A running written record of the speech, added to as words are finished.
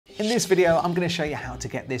In this video, I'm going to show you how to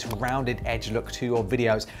get this rounded edge look to your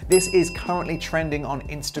videos. This is currently trending on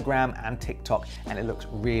Instagram and TikTok, and it looks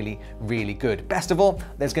really, really good. Best of all,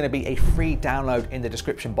 there's going to be a free download in the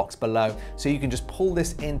description box below, so you can just pull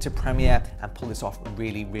this into Premiere and pull this off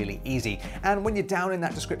really, really easy. And when you're down in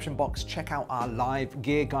that description box, check out our live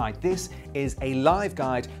gear guide. This is a live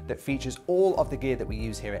guide that features all of the gear that we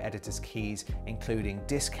use here at Editor's Keys, including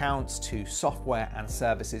discounts to software and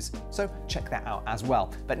services. So check that out as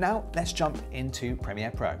well. But now let's jump into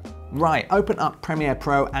Premiere Pro. Right, open up Premiere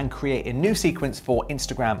Pro and create a new sequence for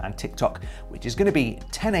Instagram and TikTok, which is going to be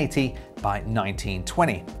 1080 by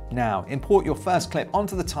 1920. Now, import your first clip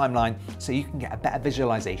onto the timeline so you can get a better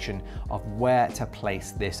visualization of where to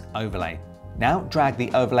place this overlay. Now, drag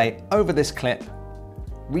the overlay over this clip,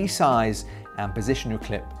 resize and position your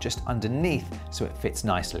clip just underneath so it fits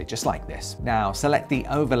nicely, just like this. Now select the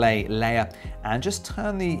overlay layer and just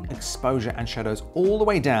turn the exposure and shadows all the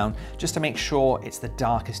way down just to make sure it's the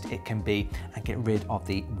darkest it can be and get rid of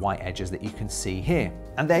the white edges that you can see here.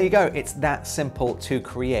 And there you go, it's that simple to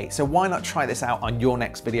create. So why not try this out on your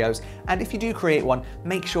next videos? And if you do create one,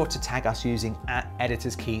 make sure to tag us using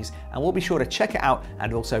 @Editor's Keys and we'll be sure to check it out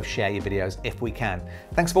and also share your videos if we can.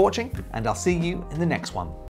 Thanks for watching and I'll see you in the next one.